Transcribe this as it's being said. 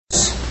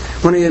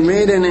when he had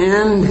made an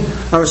end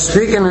of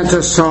speaking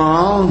unto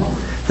Saul,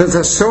 that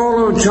the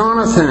soul of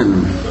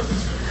Jonathan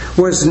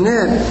was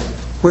knit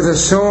with the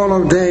soul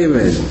of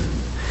David.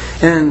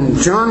 And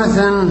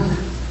Jonathan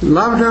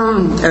loved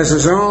him as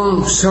his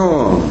own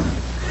soul.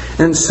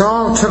 And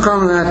Saul took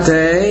him that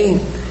day,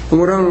 and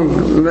would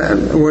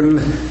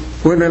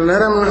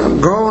let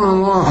him go no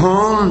more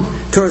home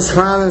to his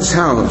father's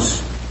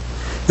house.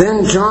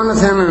 Then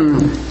Jonathan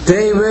and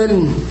David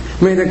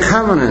made a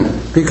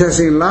covenant, because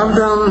he loved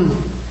him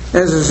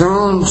as his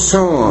own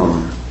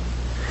soul.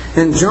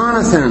 And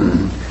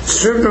Jonathan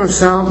stripped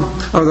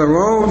himself of the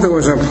robe that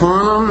was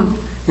upon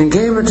him, and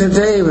gave it to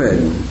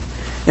David,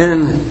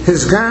 and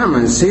his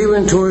garments,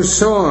 even to his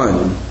sword,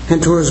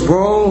 and to his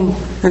bow,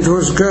 and to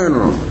his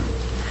girdle.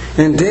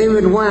 And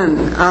David went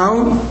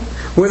out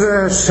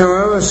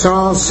whithersoever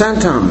Saul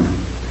sent him,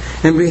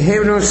 and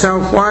behaved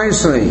himself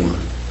wisely.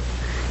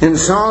 And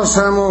Saul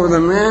set him over the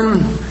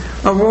men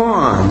of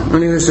war,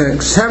 and he was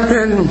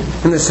accepted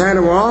in the sight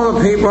of all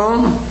the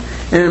people,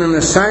 and in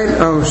the sight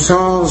of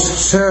Saul's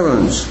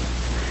servants.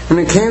 And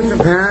it came to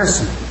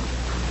pass,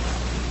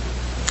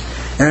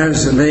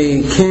 as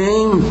they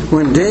came,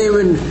 when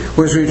David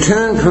was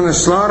returned from the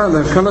slaughter of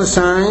the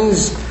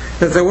Philistines,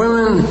 that the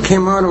women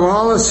came out of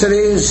all the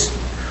cities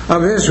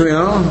of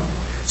Israel,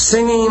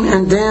 singing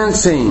and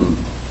dancing,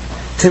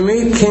 to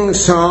meet King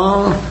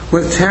Saul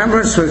with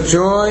tabrets, with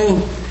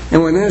joy,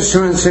 and with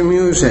instruments of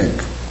music.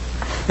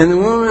 And the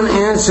women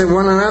answered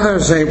one another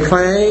as they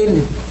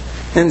played,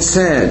 and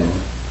said,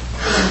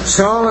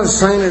 Saul has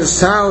slain his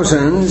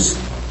thousands,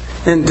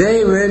 and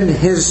David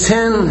his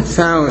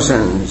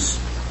 10,000s.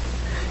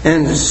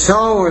 And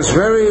Saul was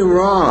very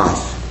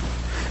wroth,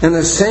 and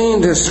the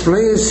saying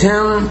displeased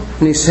him,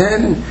 and he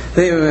said,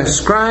 They have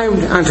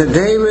ascribed unto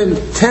David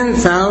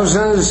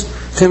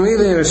 10,000s, to me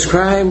they have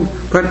ascribed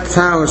but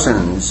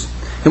thousands.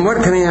 And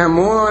what can he have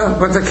more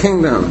but the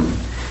kingdom?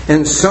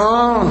 And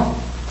Saul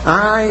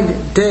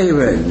eyed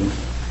David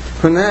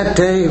from that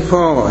day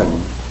forward.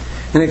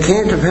 And it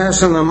came to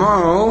pass on the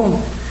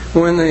morrow,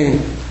 when the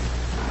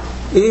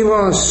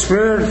evil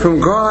spirit from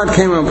God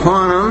came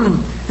upon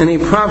him, and he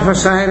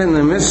prophesied in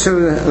the midst of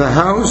the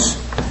house,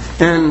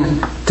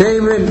 and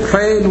David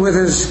played with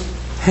his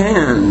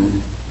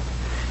hand,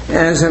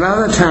 as at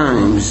other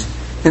times,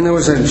 and there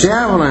was a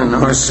javelin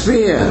or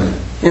spear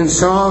in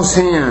Saul's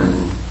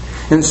hand.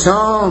 And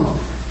Saul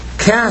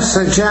cast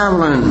the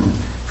javelin,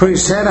 for he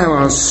said, I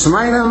will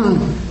smite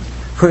him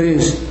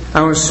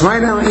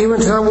even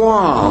to the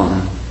wall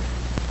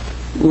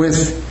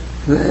with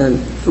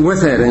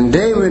it. And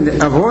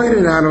David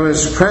avoided out of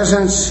his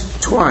presence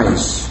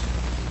twice.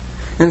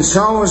 And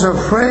Saul was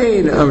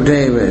afraid of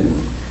David,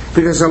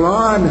 because the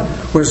Lord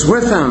was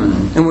with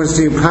him, and was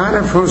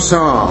departed from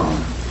Saul.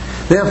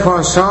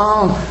 Therefore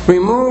Saul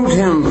removed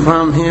him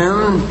from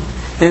him,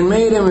 and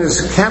made him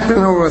his captain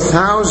over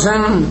 1,000,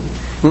 and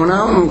went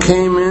out and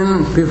came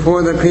in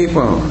before the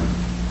people.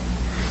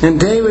 And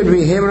David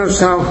behaved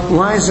himself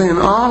wisely in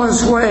all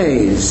his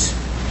ways,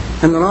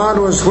 and the Lord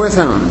was with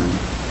him.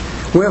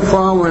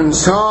 Wherefore when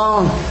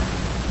Saul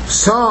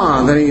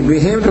saw that he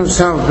behaved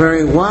himself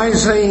very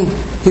wisely,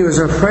 he was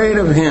afraid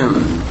of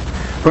him.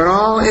 But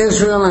all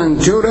Israel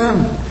and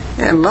Judah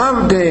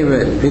loved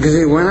David, because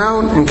he went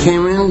out and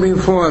came in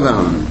before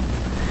them.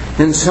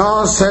 And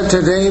Saul said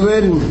to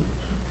David,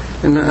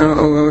 and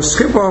we'll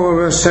skip over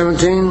verse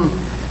 17,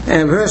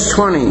 and verse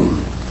 20,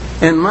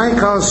 And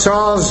Michal,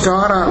 Saul's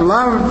daughter,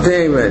 loved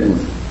David,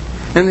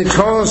 and they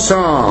told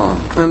Saul,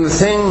 and the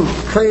thing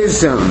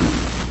pleased him.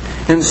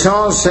 And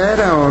Saul said,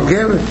 I will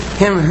give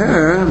him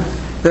her,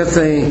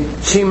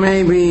 that she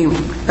may be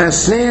a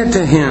snare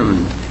to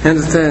him, and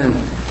that the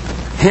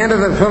hand of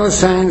the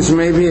Philistines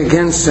may be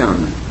against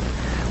him.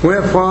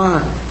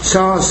 Wherefore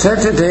Saul said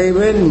to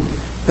David,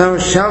 Thou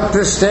shalt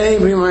this day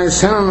be my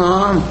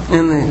son-in-law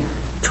in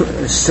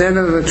the stead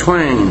of the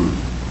twain.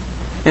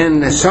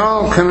 And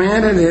Saul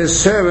commanded his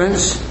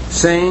servants,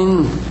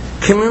 saying,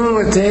 Commune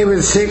with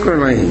David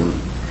secretly,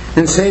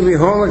 and say,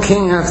 Behold, the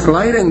king hath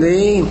light in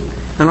thee,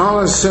 and all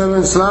his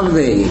servants love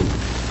thee.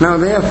 Now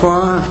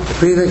therefore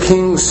be the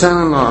king's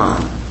son-in-law.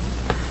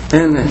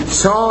 And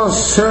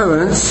Saul's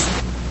servants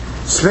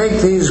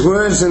spake these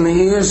words in the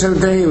ears of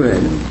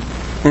David.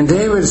 And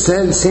David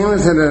said,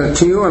 Seemeth it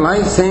to you a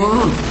light thing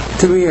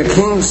to be a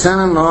king's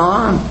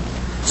son-in-law,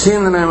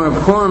 seeing that I am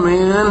a poor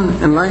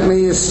man and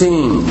lightly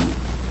esteemed?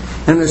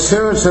 And the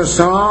servants of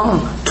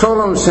Saul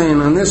told him, saying,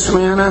 In this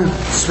manner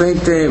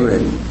spake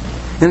David.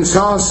 And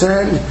Saul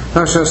said,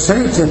 Thus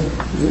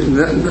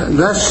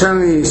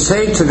shall ye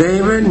say to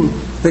David,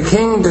 The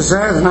king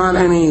desireth not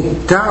any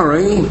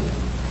dowry,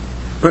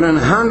 but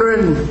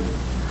 100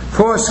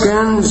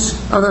 foreskins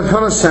of the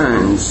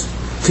Philistines,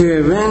 to be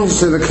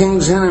avenged of the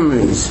king's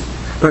enemies.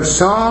 But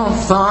Saul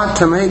thought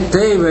to make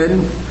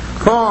David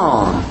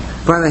fall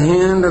by the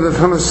hand of the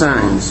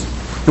Philistines.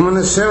 And when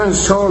the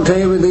servants told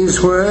David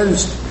these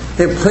words,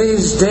 it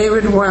pleased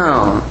David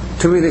well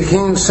to be the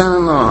king's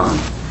son-in-law.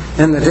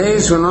 and the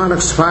days were not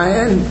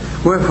expired.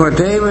 Wherefore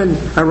David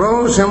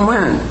arose and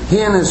went, he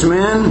and his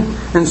men,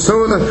 and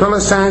slew the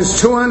Philistines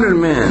 200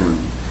 men.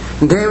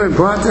 And David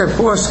brought their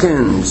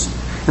foreskins,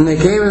 and they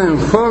gave them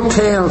full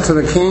tale to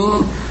the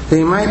king, that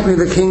he might be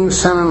the king's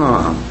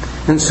son-in-law.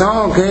 And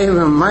Saul gave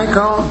him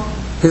Michal,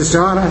 his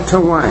daughter, to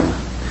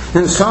wife.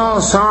 And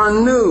Saul saw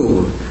and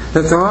knew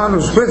that the Lord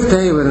was with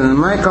David, and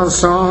Michal,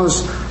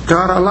 Saul's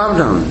daughter, loved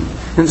him.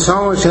 And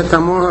Saul was yet the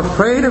more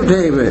afraid of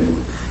David,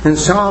 and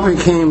Saul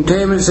became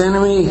David's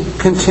enemy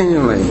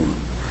continually.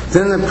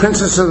 Then the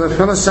princes of the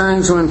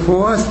Philistines went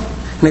forth,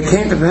 and it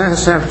came to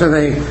pass after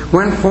they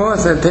went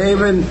forth that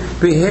David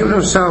behaved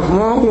himself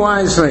more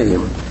wisely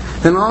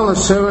than all the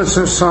servants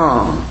of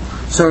Saul,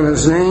 so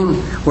his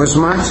name was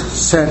much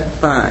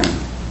set by.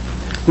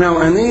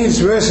 Now, in these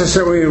verses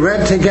that we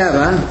read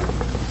together,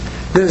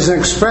 there's an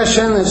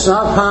expression that's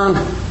not found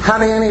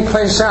hardly any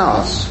place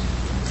else.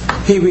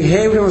 He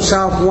behaved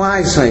himself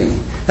wisely.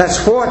 That's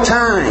 4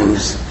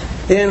 times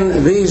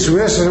in these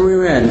verses we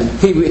read.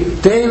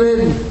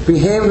 David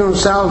behaved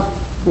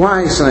himself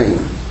wisely.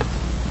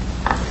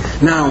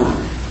 Now,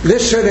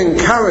 this should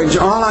encourage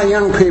all our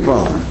young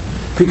people,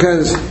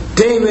 because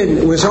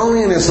David was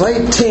only in his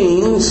late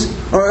teens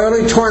or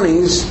early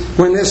 20s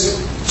when this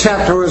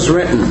chapter was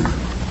written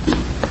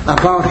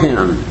about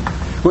him.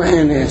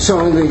 And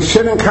so they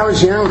should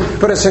encourage young,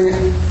 but it's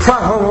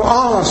proper for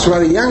all of us,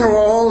 whether young or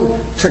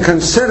old, to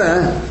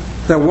consider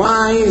the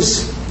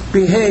wise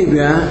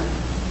behavior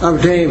of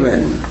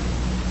David.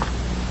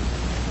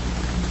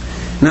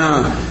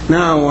 Now,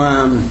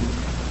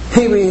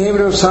 he behaved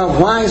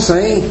himself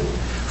wisely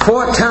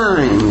 4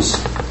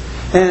 times,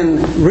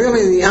 and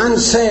really the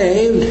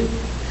unsaved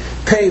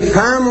pay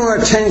far more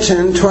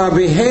attention to our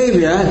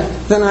behavior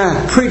than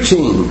our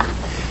preaching.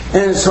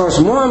 And so it's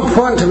more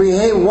important to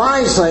behave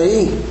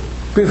wisely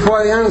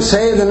before the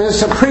unsaved than it is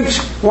to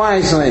preach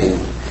wisely.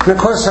 And of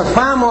course, they're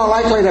far more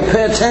likely to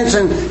pay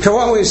attention to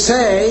what we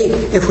say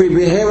if we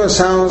behave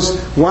ourselves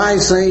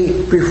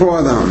wisely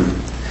before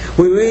them.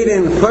 We read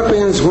in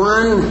Philippians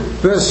 1,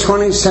 verse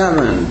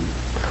 27,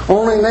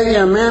 only let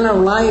your manner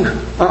of life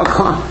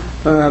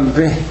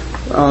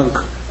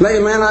let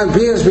your manner of life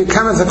be as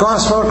becometh the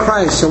gospel of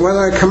Christ, so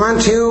whether I come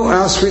unto you or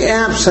else be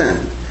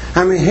absent,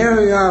 I may hear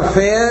of your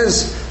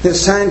affairs that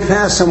stand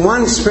fast in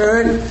one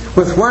spirit,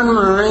 with one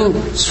mind,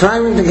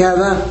 striving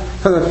together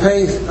for the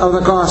faith of the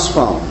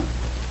gospel.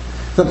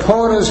 The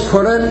poet has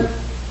put it,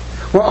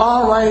 we're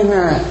all writing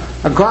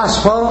a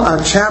gospel,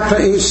 a chapter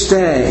each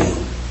day,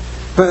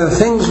 for the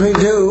things we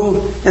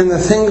do and the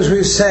things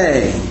we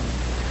say.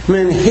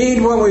 Men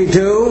heed what we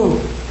do,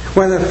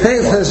 whether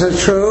faith is a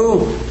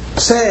true,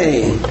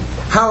 say,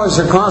 how is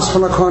the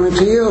gospel according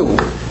to you?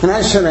 And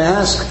I should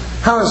ask,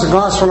 how is the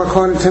gospel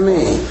according to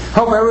me?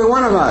 Hope every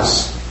one of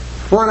us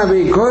want to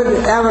be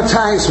good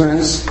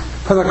advertisements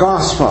for the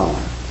gospel.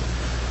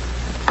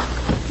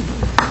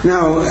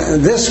 Now,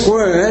 this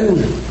word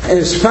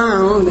is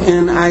found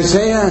in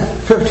Isaiah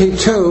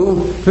 52,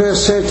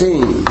 verse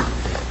 13.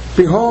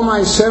 Behold,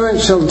 my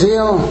servant shall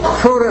deal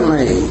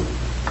prudently.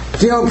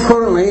 Deal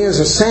prudently is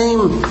the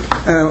same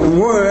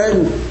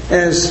word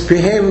as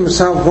behave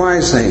himself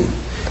wisely.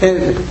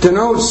 It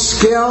denotes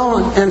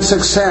skill and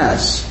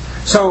success.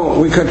 So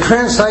we could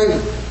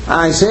translate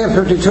Isaiah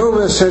 52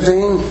 verse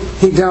 13,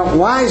 he dealt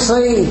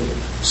wisely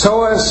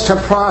so as to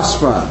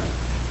prosper.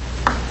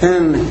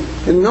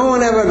 And no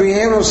one ever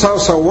behaved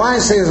himself so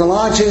wisely as the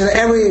Lord Jesus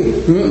every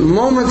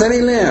moment that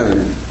he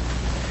lived.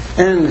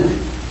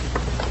 And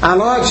our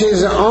Lord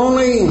Jesus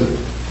only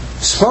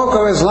spoke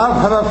of his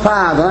love for the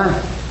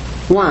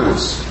Father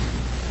once.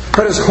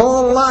 But his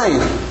whole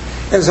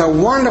life is a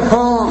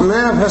wonderful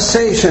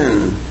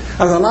manifestation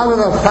of the love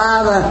of the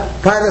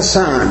Father by the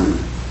Son.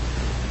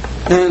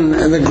 And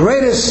the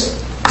greatest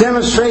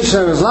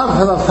demonstration of his love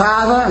for the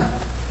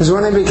Father is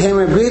when he became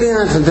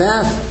obedient unto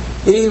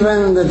death,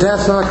 even the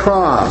death of the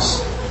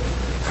cross.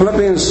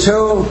 Philippians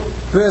 2,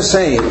 verse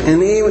 8.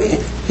 And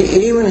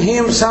even he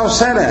himself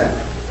said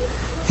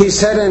it. He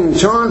said in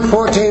John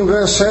 14,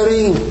 verse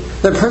 30,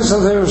 the prince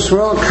of this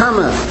world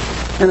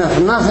cometh, and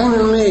hath nothing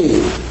in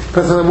me,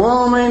 but that the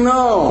world may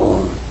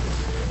know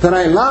that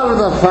I love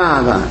the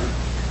Father.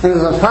 And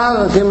as the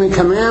Father hath given me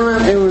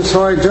commandment, even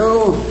so I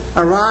do.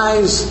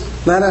 Arise,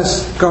 let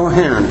us go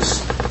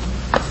hence.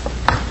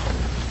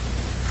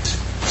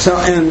 So,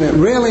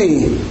 and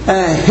really,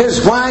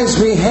 his wise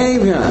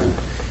behavior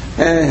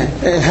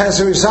has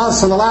the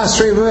results of the last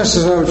 3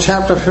 verses of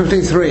chapter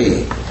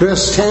 53,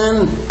 verse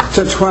 10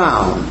 to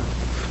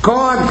 12.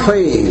 God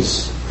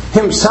pleased,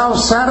 himself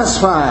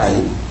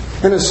satisfied,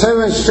 and his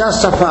servants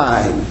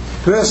justified.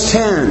 Verse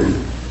 10,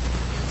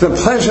 the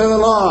pleasure of the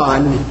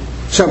Lord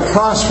shall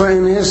prosper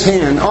in his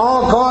hand.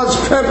 All God's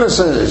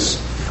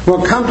purposes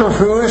will come to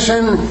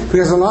fruition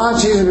because the Lord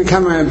Jesus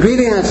became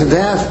obedient to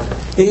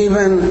death,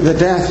 even the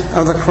death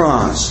of the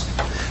cross.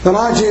 The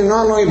Lord Jesus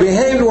not only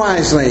behaved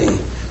wisely,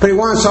 but he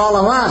wants all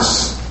of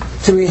us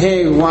to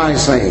behave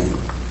wisely.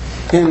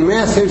 In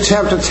Matthew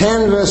chapter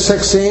 10, verse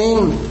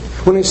 16,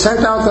 when he sent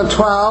out the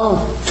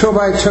 12, 2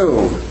 by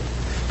 2,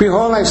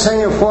 Behold, I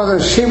send you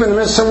forth as sheep in the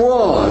midst of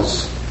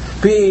wolves.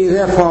 Be ye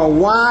therefore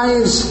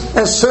wise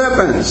as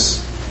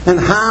serpents, and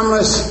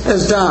harmless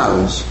as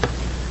doves.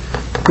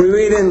 We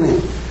read in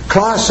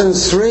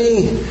Colossians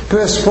 3,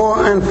 verse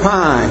 4 and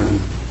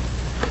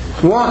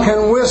 5. Walk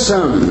in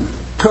wisdom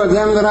toward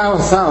them that are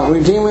without,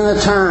 redeeming the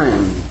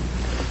time.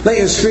 Let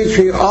your speech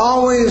be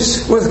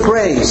always with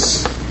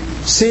grace,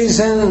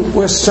 seasoned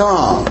with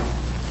salt.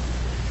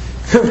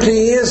 50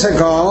 years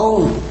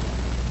ago,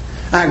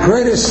 our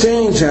greatest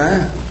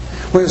danger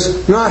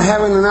was not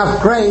having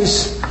enough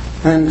grace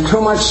and too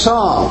much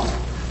salt.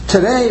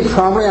 Today,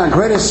 probably our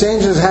greatest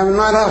danger is having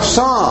not enough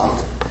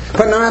salt.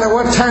 But no matter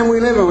what time we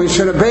live in, we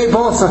should obey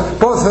both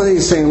of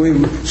these things.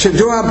 We should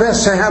do our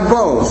best to have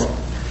both.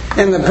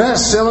 And the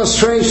best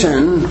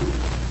illustration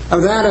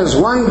of that is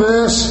one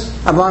verse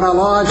about our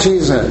Lord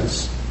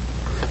Jesus.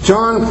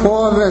 John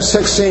 4, verse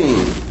 16.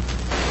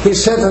 He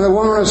said to the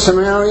woman of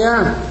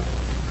Samaria,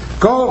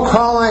 Go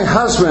call thy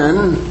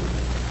husband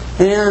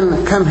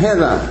and come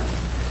hither.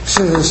 She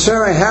said,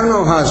 Sir, I have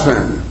no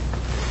husband.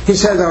 He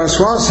said, Thou hast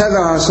well said,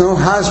 thou hast no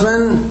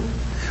husband,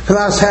 for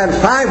thou hast had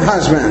 5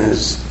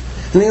 husbands,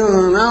 and he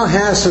whom thou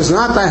hast is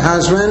not thy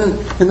husband,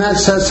 and that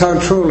says so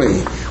truly.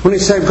 When he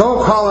said,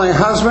 Go call thy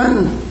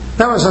husband,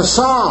 that was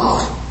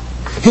assault.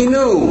 He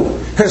knew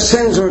her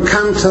sins would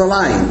come to the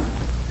light.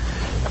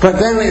 But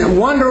then,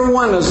 wonder of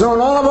wonders,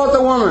 knowing all about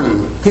the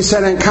woman, he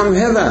said, And come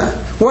hither.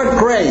 What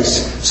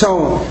grace!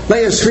 So,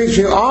 let your speech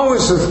be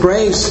always with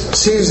grace,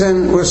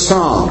 seasoned with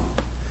salt.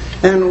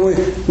 And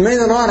may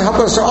the Lord help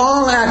us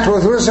all act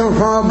with wisdom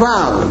from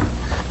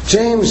above.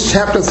 James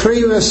chapter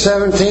 3, verse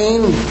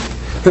 17.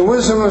 The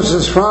wisdom which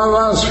is from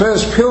above is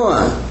first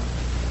pure,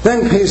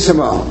 then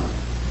peaceable,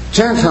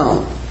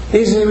 gentle,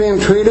 easily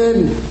being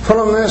treated, full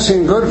of mercy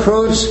and good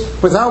fruits,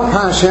 without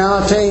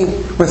partiality,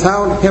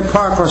 without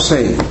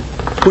hypocrisy.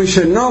 We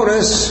should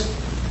notice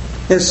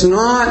it's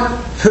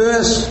not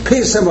first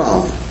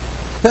peaceable.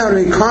 That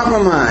would be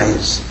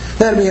compromise.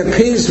 That would be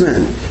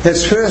appeasement.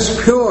 It's first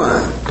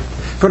pure.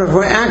 But if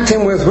we're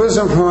acting with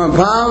wisdom from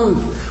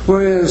above,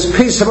 we're as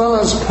peaceable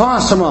as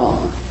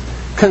possible,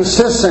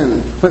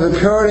 consistent with the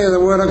purity of the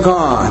Word of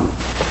God.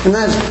 And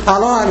that's, our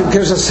Lord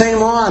gives the same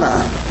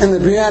order in the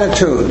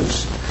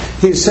Beatitudes.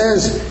 He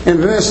says in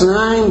verse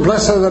 9,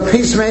 Blessed are the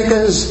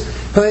peacemakers,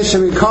 for they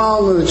shall be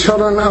called the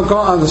children of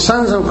God, the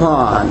sons of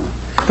God.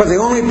 But the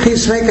only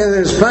peacemaker that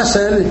is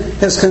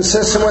blessed is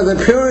consistent with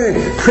the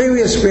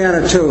previous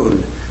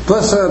Beatitude.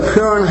 Blessed are the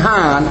pure in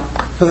heart,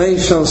 for they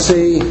shall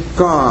see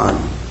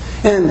God.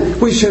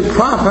 And we should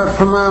profit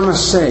from our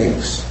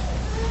mistakes.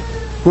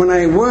 When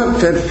I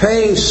worked at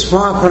Fay,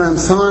 Spofford and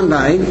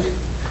Thorndike,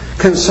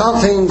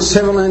 consulting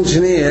civil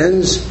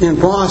engineers in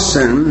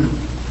Boston,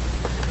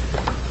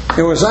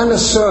 it was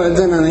understood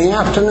that in the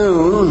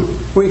afternoon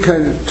we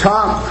could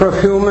talk for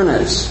a few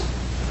minutes.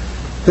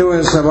 There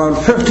was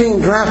about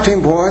 15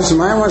 drafting boards, and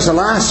mine was the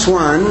last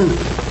one.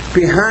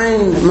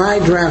 Behind my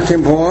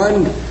drafting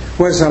board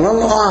was a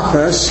little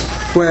office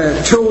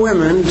where 2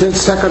 women did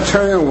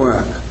secretarial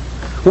work.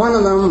 One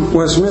of them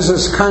was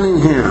Mrs.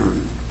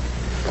 Cunningham.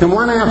 And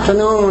one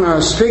afternoon when I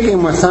was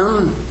speaking with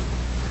them,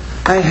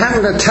 I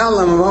happened to tell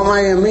them about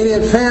my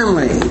immediate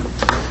family.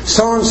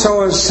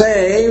 So-and-so is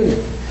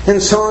saved, and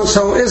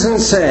so-and-so isn't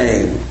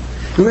saved.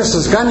 And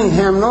Mrs.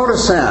 Cunningham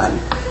noticed that.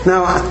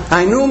 Now,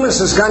 I knew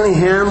Mrs.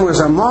 Cunningham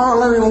was a moral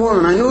living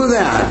woman. I knew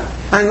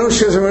that. I knew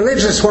she was a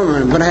religious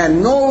woman, but I had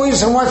no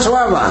reason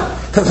whatsoever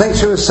to think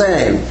she was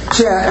saved.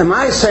 She said, Am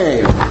I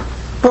saved?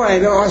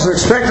 Boy, I wasn't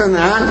expecting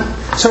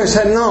that. So I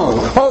said, No.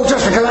 Oh,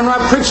 just because I'm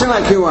not preaching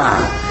like you are.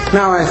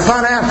 Now, I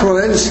thought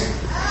afterwards,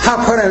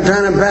 how could I have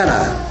done it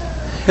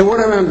better? It would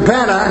have been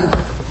better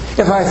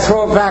if I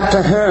throw it back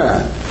to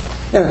her.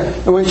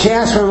 When she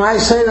asked me, Am I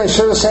saved? I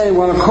should have said,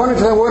 Well, according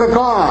to the Word of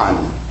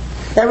God,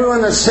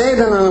 everyone that's saved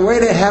and on the way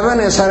to heaven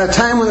is at a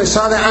time when they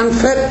saw they're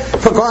unfit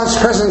for God's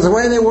presence the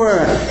way they were,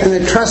 and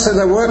they trusted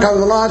the work of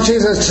the Lord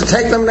Jesus to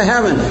take them to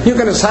heaven. You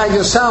can decide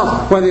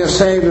yourself whether you're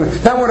saved.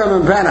 That would have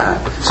been better.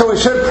 So we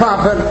should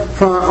profit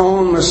from our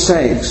own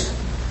mistakes.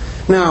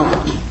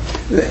 Now,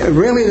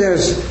 really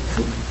there's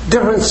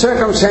different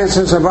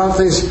circumstances about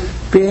this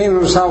behaving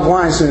himself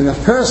wisely. The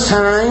first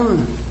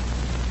time,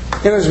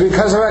 it was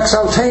because of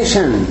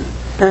exaltation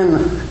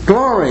and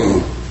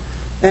glory.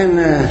 And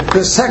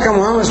the second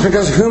one was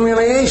because of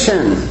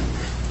humiliation.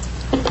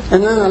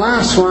 And then the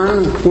last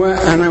one,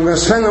 and I'm going to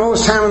spend the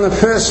most time on the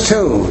first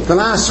 2. The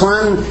last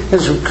one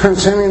is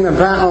concerning the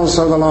battles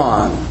of the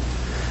Lord.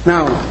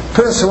 Now,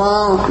 first of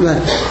all,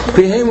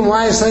 behaving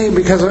wisely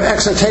because of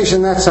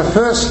exaltation, that's the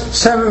first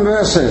 7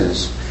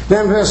 verses.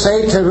 Then verse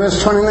 8 to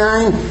verse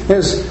 29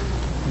 is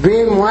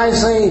behaving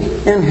wisely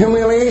in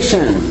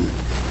humiliation.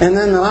 And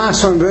then the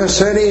last one, verse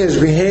 30, is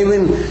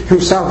behaving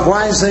himself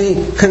wisely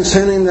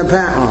concerning the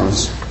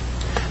battles.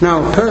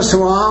 Now, first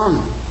of all,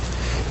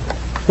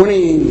 when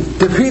he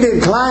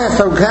defeated Goliath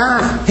of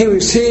Gath, he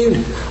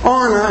received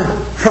honor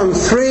from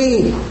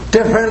 3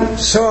 different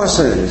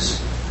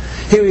sources.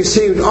 He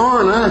received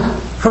honor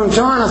from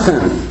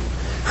Jonathan,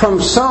 from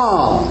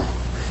Saul,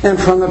 and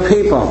from the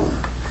people.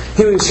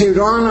 he received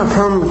honor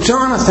from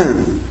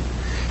Jonathan.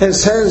 It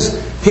says,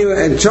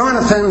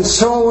 Jonathan's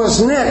soul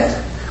was knit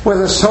with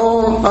the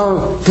soul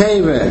of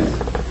David.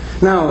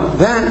 Now,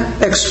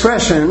 that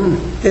expression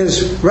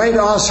is right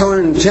also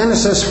in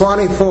Genesis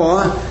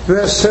 44,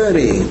 verse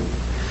 30.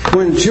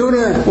 When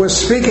Judah was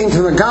speaking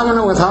to the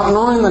governor without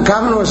knowing the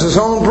governor was his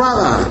own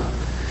brother,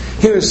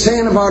 he was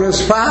saying about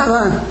his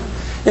father,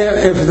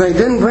 if they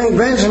didn't bring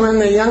Benjamin,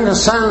 his younger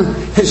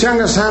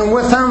son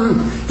with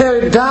them, he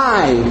would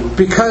die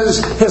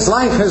because his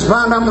life is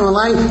bound up in the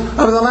life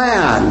of the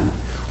lad.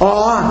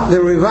 Or,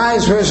 the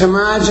Revised Version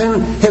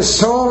margin, his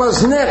soul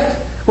is knit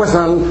with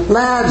the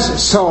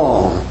lad's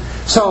soul.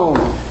 So,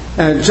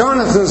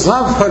 Jonathan's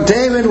love for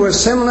David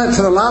was similar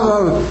to the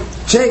love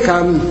of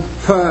Jacob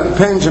for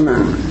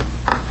Benjamin.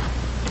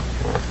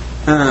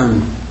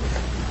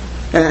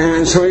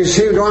 And so he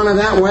received honor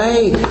that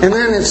way. And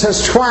then it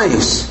says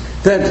twice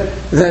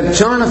that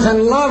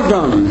Jonathan loved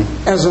him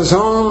as his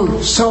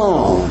own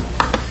soul.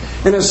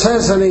 And it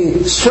says that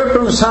he stripped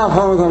himself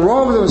of the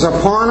robe that was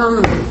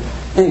upon him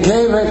and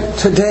gave it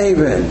to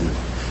David.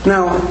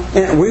 Now,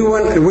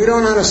 we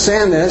don't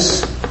understand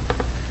this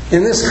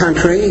in this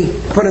country,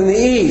 but in the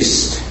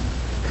East,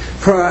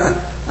 for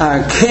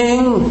a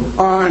king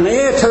or an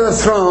heir to the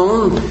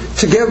throne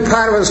to give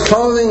part of his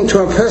clothing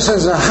to a person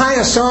is the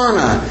highest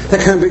honor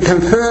that can be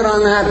conferred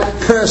on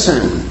that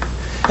person.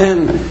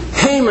 And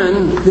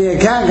Haman, the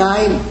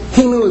Agagite,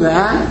 he knew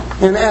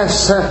that in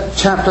Esther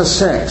chapter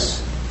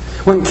 6.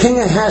 When King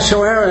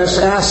Ahasuerus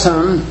asked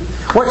him,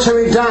 "What shall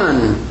be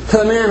done to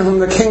the man whom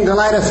the king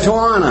delighteth to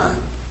honor?"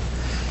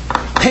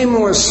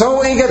 Haman was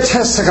so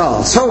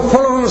egotistical, so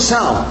full of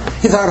himself.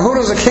 He thought, who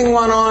does the king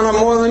want to honor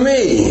more than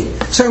me?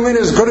 So he made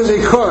as good as he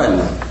could.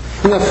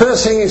 And the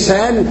first thing he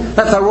said,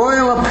 let the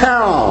royal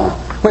apparel,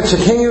 which the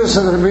king uses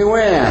to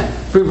wear,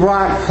 be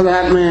brought for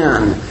that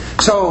man.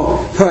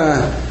 So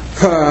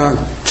for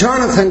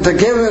Jonathan to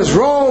give his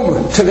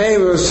robe to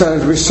David was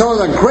to restore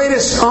the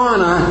greatest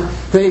honor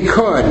that he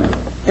could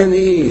in the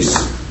East.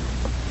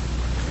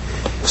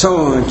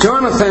 So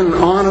Jonathan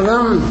honored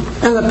him,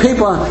 and the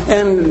people,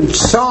 and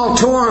Saul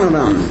too honored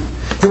him.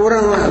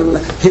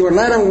 He would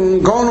let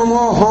him go no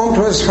more home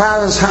to his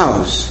father's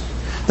house.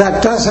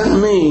 That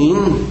doesn't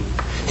mean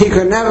he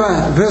could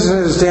never visit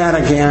his dad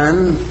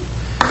again,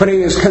 but he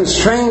was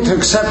constrained to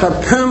accept a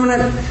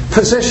permanent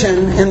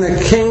position in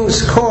the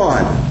king's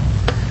court.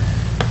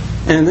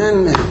 And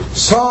then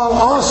Saul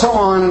also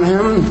honored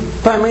him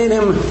by making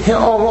him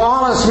over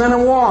all his men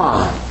of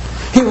war.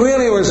 He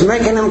really was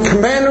making him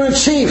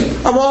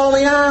commander-in-chief of all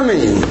the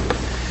army.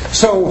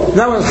 So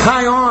that was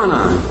high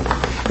honor.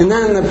 And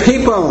then the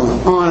people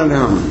honored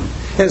him.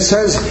 It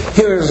says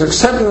he was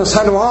accepted in the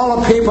sight of all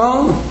the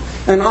people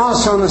and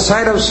also in the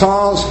sight of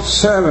Saul's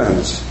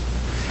servants.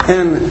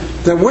 And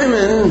the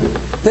women,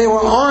 they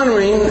were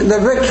honoring the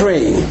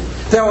victory.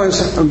 That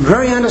was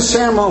very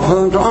understandable for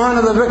them to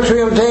honor the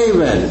victory of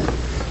David,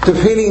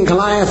 defeating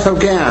Goliath of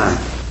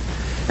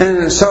Gath.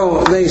 And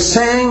so they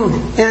sang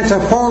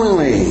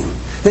antiphonally.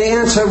 They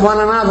answered one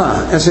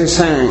another as they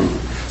sang.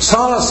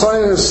 Saul has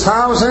slain his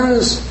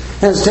thousands,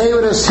 as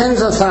David has tens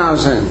of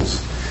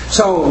thousands.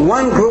 So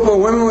one group of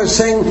women would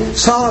sing,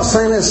 Saul has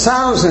slain his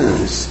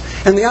thousands.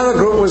 And the other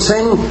group would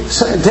sing,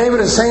 David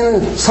has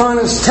slain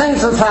his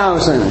tens of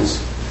thousands.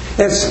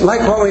 It's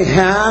like what we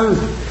have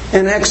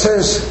in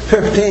Exodus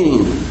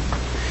 15.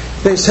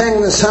 They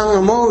sang the song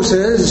of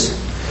Moses,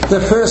 the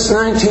first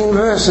 19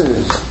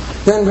 verses.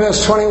 Then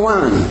verse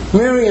 21.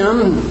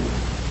 Miriam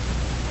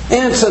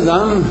answered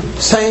them,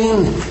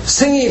 saying,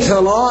 sing ye to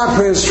the Lord,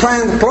 for his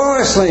triumphed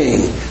gloriously.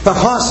 The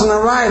horse and the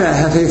rider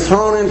hath he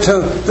thrown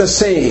into the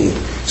sea.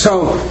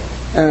 So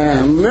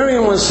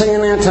Miriam was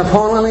singing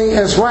antiphonally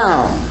as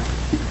well.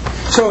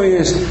 So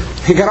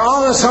he got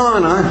all this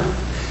honor,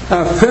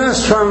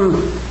 first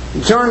from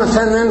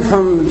Jonathan, then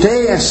from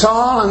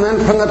Saul, and then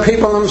from the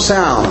people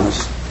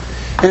themselves.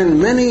 And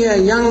many a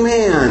young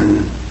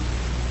man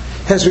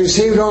has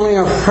received only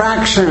a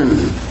fraction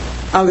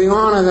of the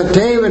honor that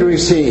David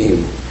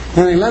received.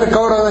 And they let it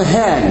go to the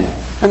head.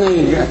 And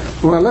they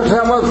were lifted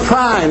up with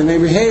pride, and they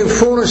behaved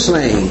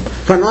foolishly.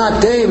 But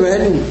not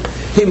David.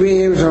 He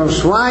behaved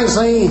most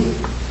wisely.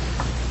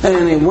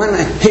 And he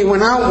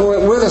went out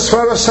with us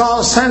where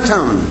Saul sent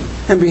him,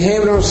 and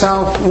behaved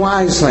himself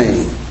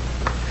wisely.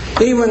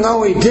 Even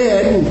though he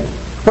did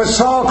what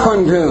Saul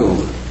couldn't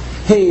do.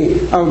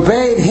 He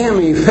obeyed him.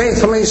 He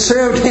faithfully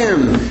served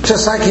him,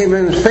 just like he'd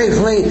been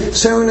faithfully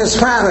serving his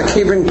father,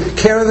 keeping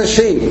care of the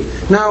sheep.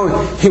 Now,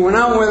 he went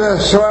out with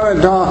us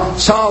wherever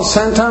Saul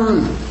sent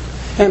him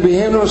and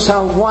behaved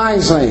himself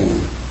wisely.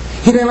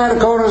 He didn't let it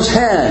go to his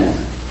head.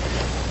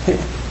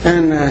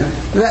 And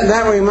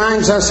that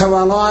reminds us of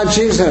our Lord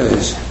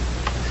Jesus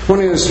when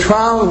he was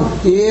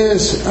 12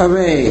 years of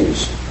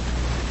age.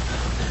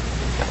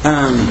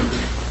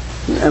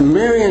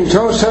 Mary and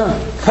Joseph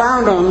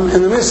found him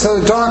in the midst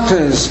of the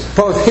doctors,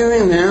 both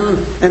hearing them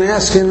and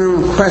asking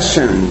them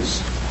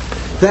questions.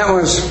 That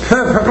was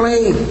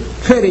perfectly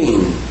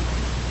fitting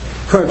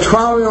for a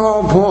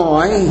 12-year-old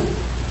boy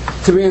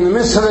to be in the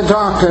midst of the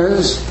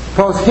doctors,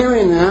 both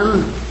hearing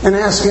them and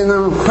asking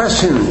them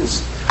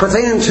questions. But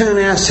they in turn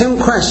asked him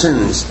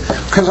questions,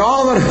 because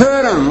all that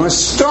heard him was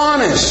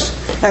astonished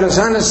at his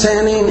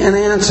understanding and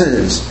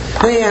answers.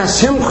 They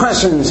asked him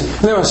questions,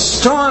 and they were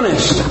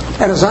astonished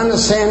at his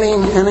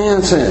understanding and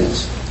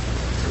answers.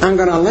 I'm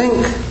going to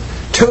link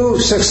 2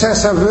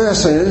 successive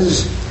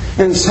verses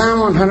in Psalm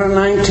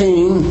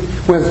 119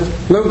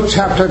 with Luke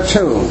chapter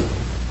 2.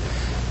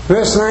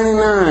 Verse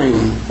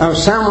 99 of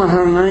Psalm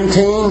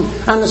 119,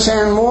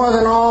 understand more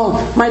than all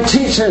my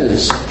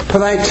teachers, for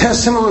thy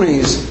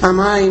testimonies are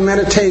my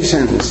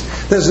meditations.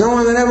 There's no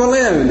one that ever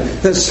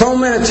lived that so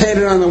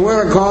meditated on the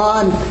Word of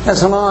God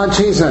as the Lord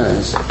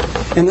Jesus.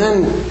 And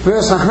then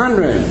verse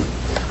 100,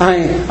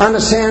 I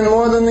understand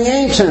more than the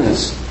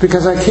ancients,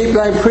 because I keep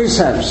thy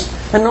precepts.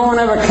 And no one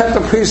ever kept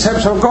the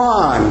precepts of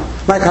God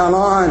like our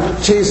Lord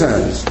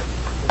Jesus.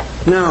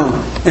 Now,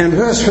 in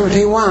verse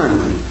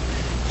 51,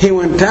 he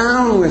went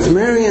down with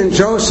Mary and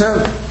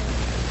Joseph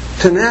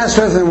to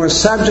Nazareth and was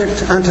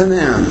subject unto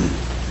them.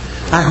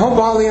 I hope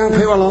all the young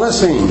people are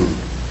listening,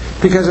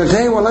 because the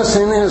day we're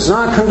listening is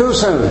not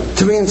conducive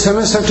to being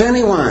submissive to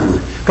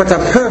anyone, but the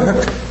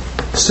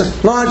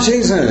perfect Lord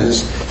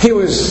Jesus. He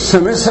was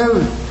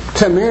submissive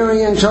to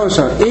Mary and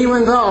Joseph,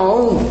 even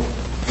though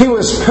he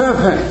was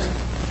perfect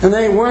and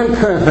they weren't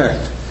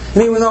perfect.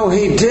 And even though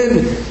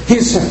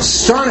he's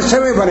astonished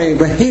everybody,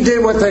 but he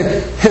did what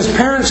his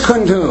parents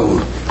couldn't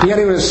do, yet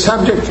he was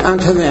subject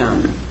unto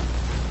them.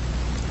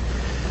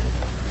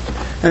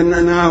 And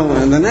now,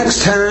 the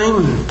next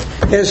time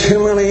is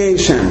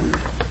humiliation.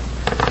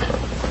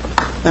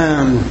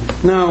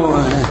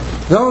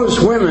 Those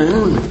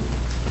women,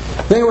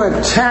 they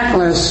were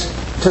tactless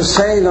to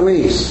say the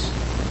least.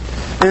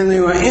 And they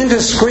were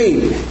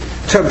indiscreet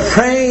to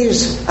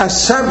praise a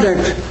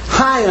subject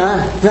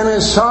higher than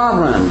his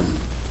sovereign.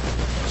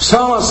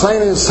 Saul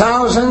slain his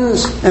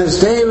thousands, as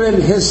David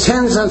his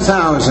tens of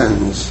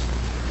thousands.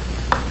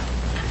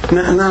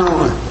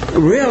 Now,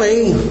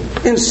 really,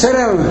 instead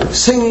of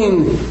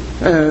singing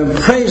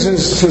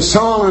praises to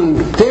Saul and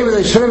David,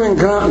 they should have been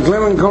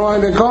giving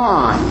glory to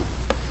God.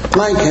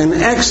 Like in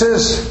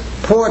Exodus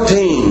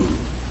 14,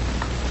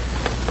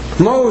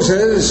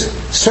 Moses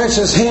stretched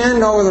his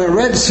hand over the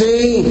Red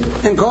Sea,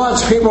 and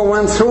God's people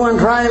went through on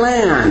dry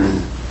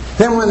land.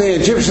 Then when the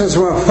Egyptians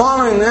were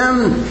following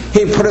them,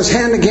 he put his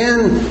hand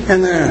again,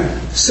 and the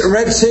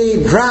Red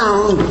Sea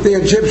drowned the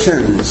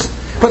Egyptians.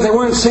 But they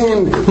weren't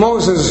singing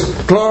Moses'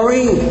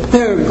 glory,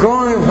 they were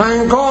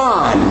glorifying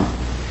God.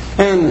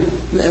 And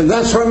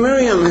that's what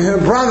Miriam, her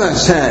brother,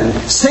 said,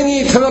 sing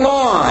ye to the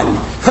Lord,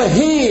 for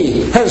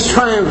he has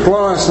triumphed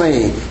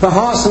gloriously. The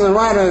horse and the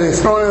rider they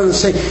thrown into the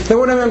sea. It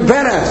would have been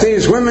better if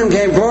these women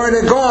gave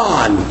glory to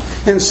God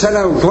instead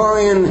of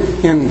glorying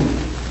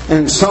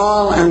in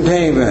Saul and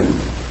David.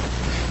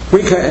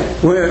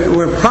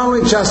 We're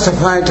probably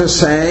justified to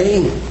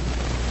say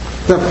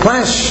the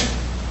flesh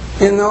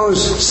in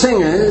those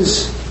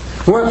singers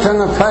worked in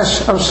the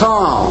flesh of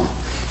Saul.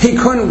 He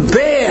couldn't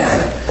bear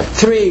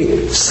to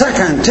be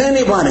second to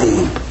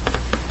anybody.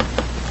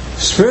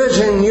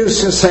 Spurgeon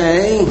used to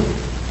say,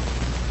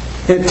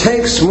 it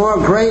takes more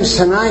grace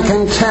than I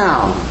can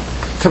tell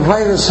to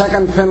play the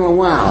second fiddle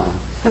well.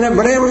 But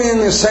everyone in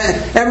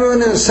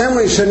the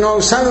assembly should know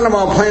something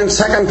about playing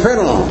second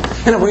fiddle.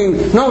 And if we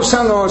know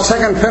something about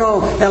second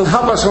fiddle, it'll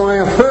help us when we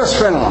have first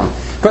fiddle.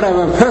 But if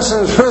a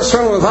person is first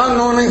fiddle without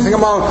knowing anything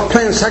about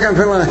playing second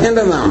fiddle, it'll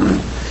hinder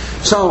them.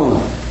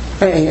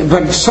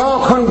 But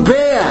Saul couldn't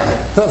bear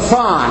the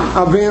thought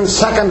of being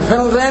second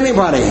fiddle to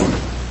anybody.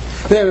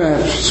 They were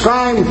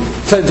ascribed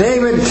to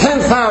David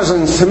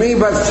 10,000s, to me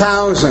but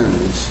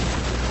thousands.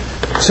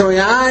 So he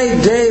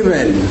eyed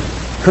David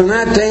from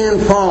that day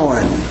and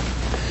forward.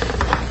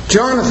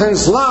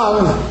 Jonathan's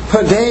love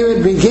for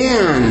David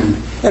began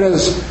at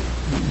his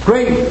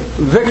great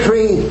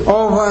victory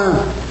over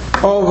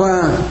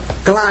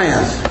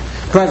Goliath.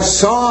 But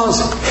Saul's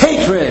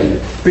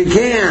hatred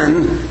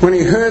began when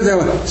he heard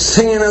the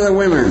singing of the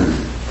women.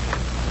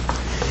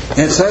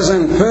 It says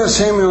in 1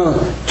 Samuel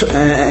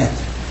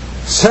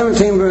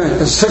 16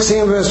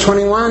 verse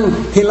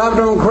 21, he loved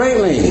them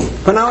greatly,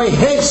 but now he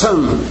hates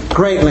them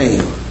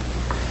greatly.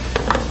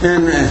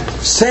 And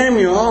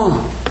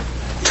Samuel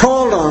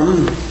told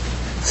them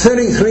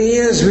 33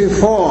 years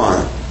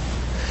before,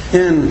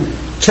 in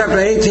chapter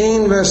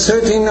 18 verse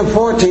 13 to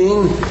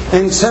 14,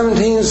 and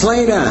 17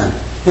 later,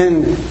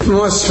 and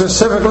more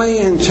specifically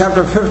in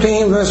chapter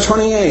 15 verse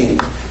 28,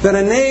 that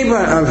a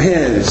neighbor of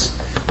his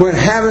would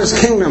have his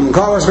kingdom.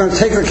 God was going to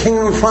take the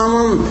kingdom from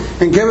him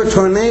and give it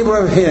to a neighbor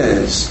of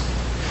his.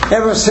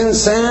 Ever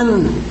since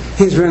then,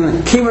 he's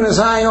been keeping his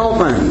eye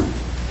open.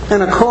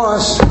 And of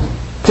course,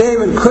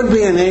 David could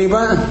be a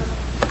neighbor,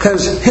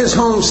 because his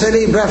home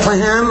city,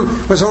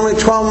 Bethlehem, was only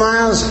 12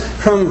 miles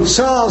from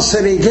Saul's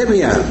city,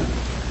 Gibeah.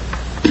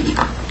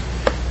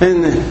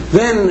 And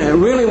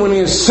then, really, when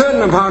he was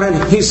certain about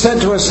it, he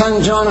said to his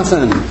son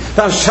Jonathan,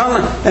 thou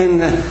shalt, in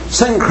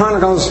 2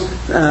 Chronicles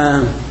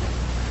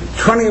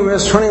 20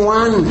 verse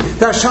 21,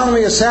 thou shalt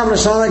be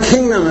established on thy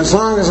kingdom as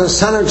long as the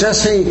son of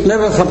Jesse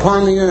liveth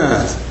upon the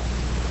earth.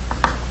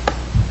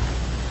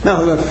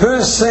 Now the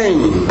first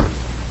thing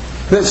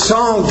that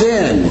Saul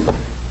did,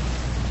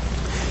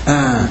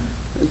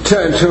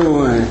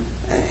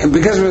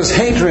 because of his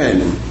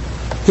hatred,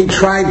 he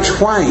tried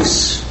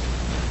twice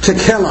to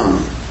kill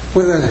him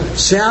with a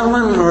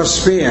javelin or a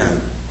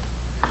spear.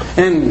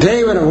 And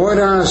David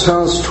avoided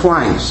ourselves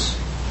twice.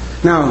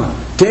 Now,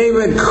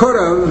 David could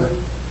have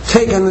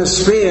taken the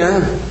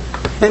spear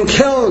and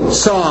killed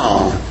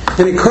Saul.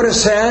 And he could have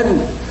said,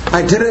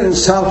 I did it in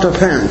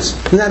self-defense.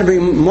 And that would be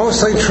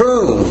mostly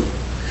true.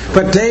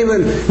 But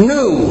David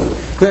knew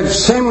that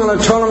Samuel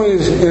had told him he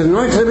was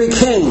anointed to be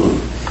king.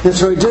 And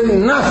so he did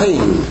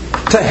nothing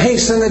to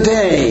hasten the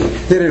day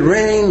that it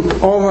reigned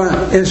over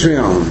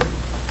Israel.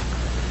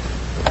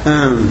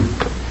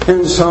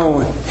 And so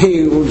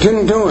he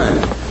didn't do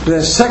it.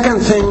 The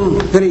second thing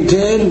that he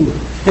did,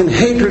 in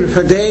hatred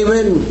for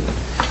David,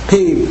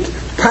 he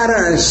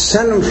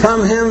sent him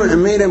from him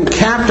and made him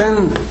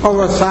captain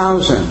over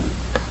 1,000.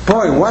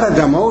 Boy, what a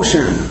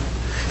demotion.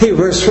 He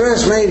was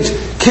first made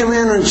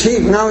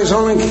commander-in-chief, now he's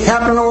only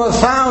captain over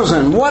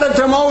 1,000. What a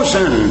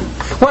demotion!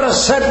 What a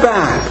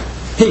setback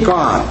he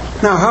got.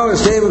 Now how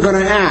is David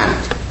going to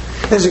act?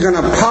 Is he going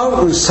to pout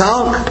and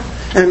sulk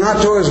and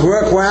not do his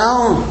work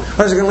well?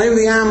 Or is he going to leave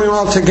the army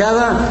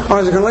altogether? Or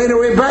is he going to lead a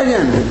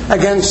rebellion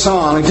against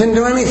Saul? He didn't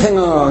do anything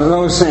of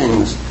those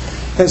things.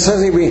 It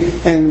says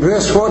in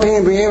verse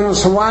 14, he behaved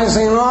himself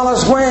wisely in all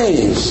his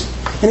ways.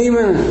 And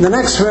even the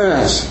next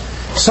verse,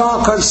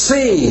 Saul could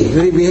see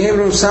that he behaved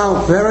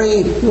himself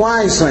very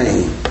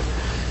wisely.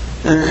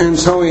 And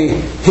so he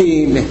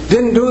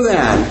didn't do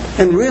that.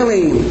 And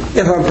really,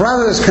 if a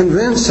brother is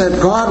convinced that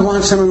God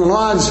wants him in the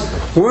Lord's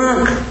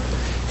work,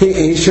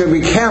 he should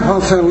be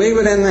careful to leave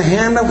it in the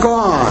hand of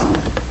God.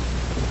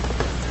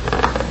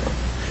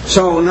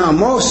 So now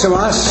most of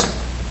us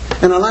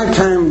in a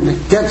lifetime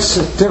gets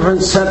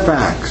different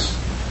setbacks.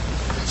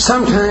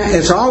 Sometimes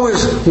it's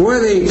always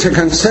worthy to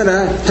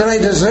consider, do they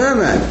deserve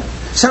it?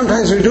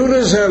 Sometimes we do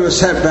deserve a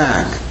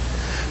setback.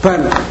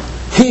 But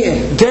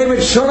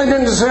David surely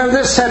didn't deserve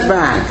this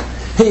setback.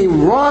 He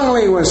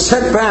wrongly was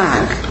set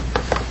back.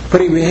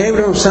 But he behaved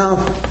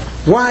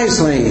himself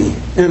wisely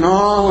in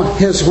all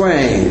his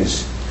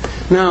ways.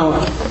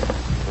 Now,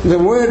 the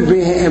word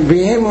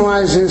behaving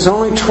wisely is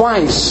only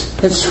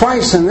twice. It's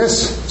twice in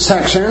this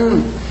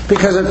section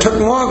because it took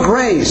more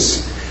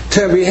grace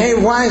to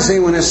behave wisely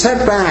when it's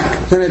set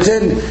back than it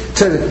did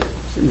to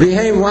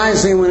behave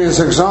wisely when it's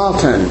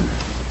exalted.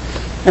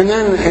 And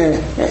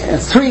then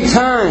 3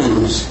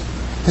 times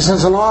it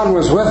says the Lord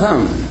was with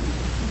him.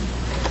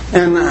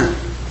 And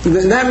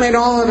that made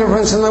all the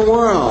difference in the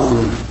world.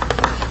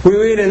 We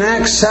read in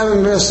Acts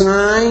 7 verse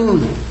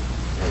 9,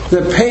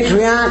 the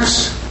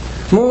patriarchs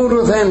moved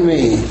with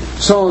envy,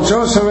 sold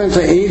Joseph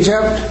into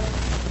Egypt,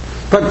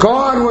 but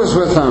God was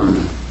with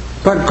them.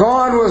 But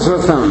God was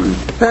with them.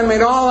 That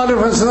made all the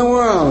difference in the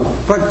world.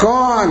 But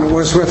God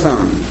was with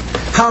them.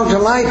 How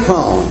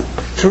delightful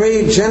to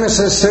read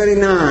Genesis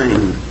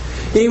 39.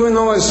 Even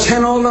though his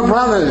 10 older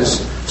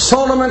brothers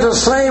sold him into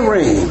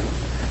slavery,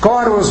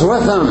 God was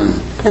with them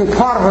in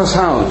Potiphar's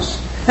house.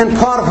 And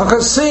Potiphar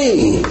could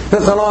see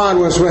that the Lord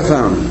was with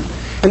him.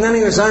 And then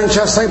he was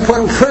unjustly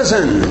put in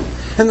prison.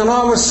 And the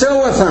Lord was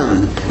still with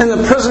him. And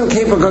the prison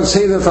keeper could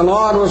see that the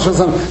Lord was with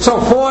him. So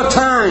 4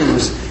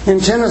 times in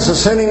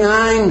Genesis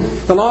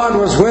 39, the Lord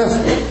was with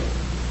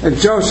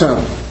Joseph,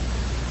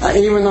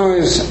 even though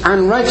he was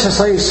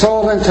unrighteously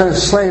sold into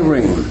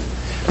slavery.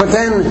 But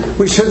then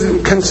we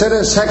should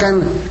consider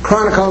 2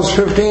 Chronicles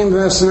 15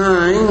 verse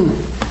 9,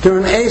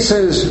 during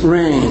Asa's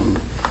reign.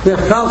 They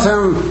felt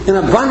him in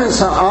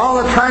abundance of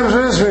all the tribes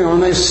of Israel,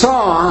 and they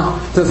saw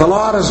that the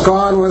Lord as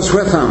God was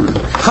with them.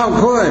 How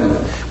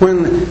good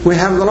when we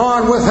have the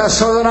Lord with us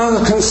so that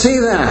others can see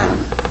that.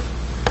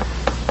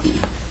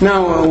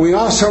 Now, we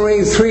also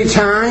read 3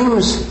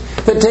 times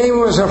that David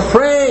was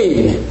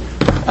afraid.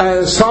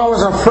 Saul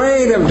was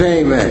afraid of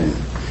David.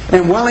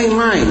 And well he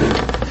might,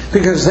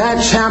 because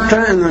that chapter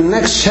and the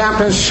next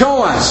chapter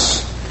show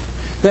us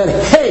that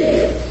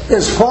hate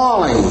is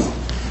folly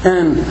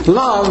and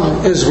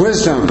love is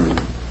wisdom.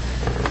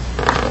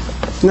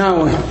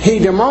 Now, he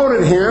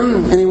demoted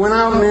him and he went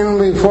out and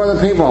in before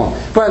the people.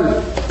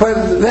 But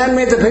that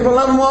made the people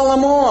love him all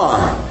the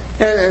more.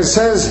 It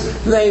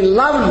says they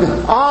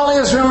loved, all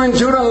Israel and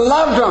Judah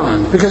loved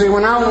him because he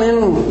went out and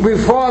in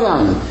before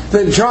them.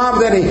 The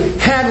job that he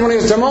had when he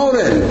was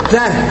demoted,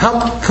 that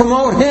helped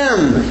promote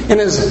him in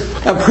his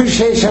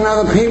appreciation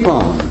of the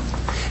people.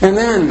 And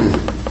then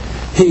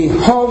he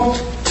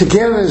hoped to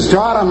give his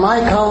daughter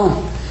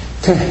Michal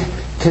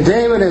to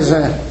David as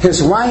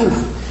his wife,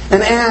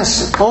 and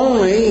asked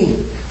only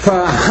for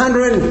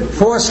 100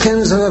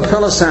 foreskins of the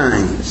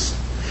Philistines.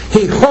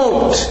 He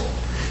hoped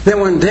that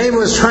when David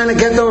was trying to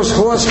get those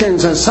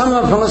foreskins, that some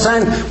of the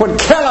Philistines would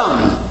kill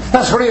him.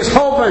 That's what he was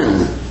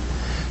hoping.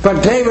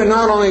 But David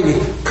not only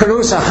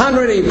produced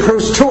 100, he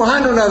produced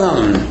 200 of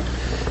them.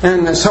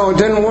 And so it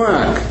didn't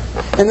work.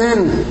 And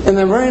then in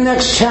the very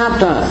next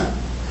chapter,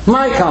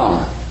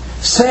 Michael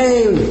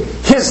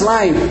saved his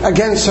life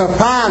against her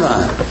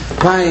father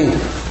by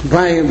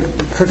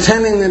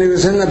pretending that he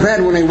was in the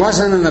bed when he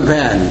wasn't in the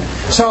bed.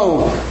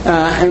 So,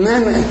 and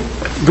then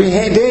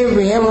David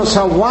behaved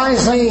himself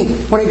wisely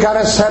when he got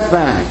a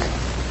setback.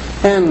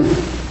 And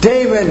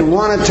David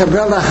wanted to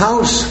build a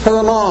house for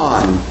the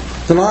Lord.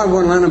 The Lord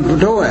wouldn't let him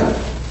do it.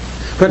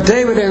 But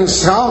David didn't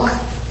sulk.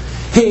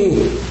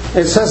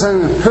 It says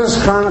in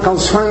 1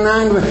 Chronicles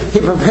 29, he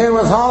prepared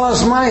with all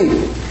his might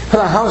for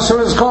the house of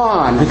his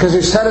God, because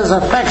he set his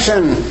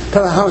affection to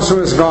the house of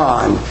his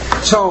God.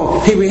 So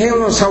he behaved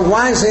himself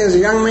wisely as a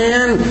young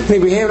man, and he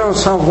behaved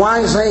himself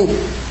wisely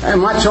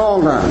much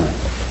older.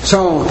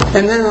 So,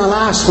 and then the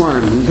last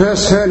one,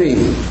 verse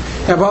 30,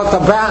 about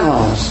the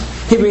battles.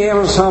 He behaved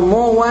himself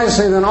more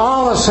wisely than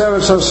all the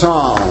servants of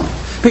Saul,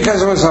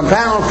 because it was a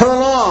battle for the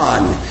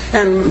Lord.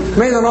 And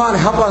may the Lord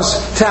help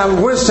us to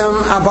have wisdom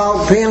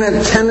about being in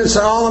attendance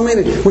at all the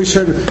meetings.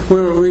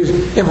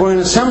 If we're in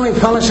assembly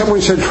fellowship,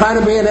 we should try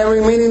to be at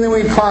every meeting that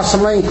we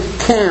possibly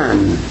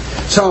can.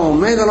 So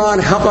may the Lord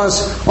help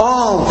us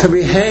all to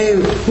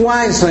behave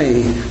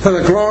wisely for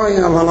the glory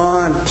of the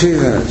Lord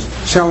Jesus.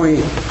 Shall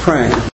we pray?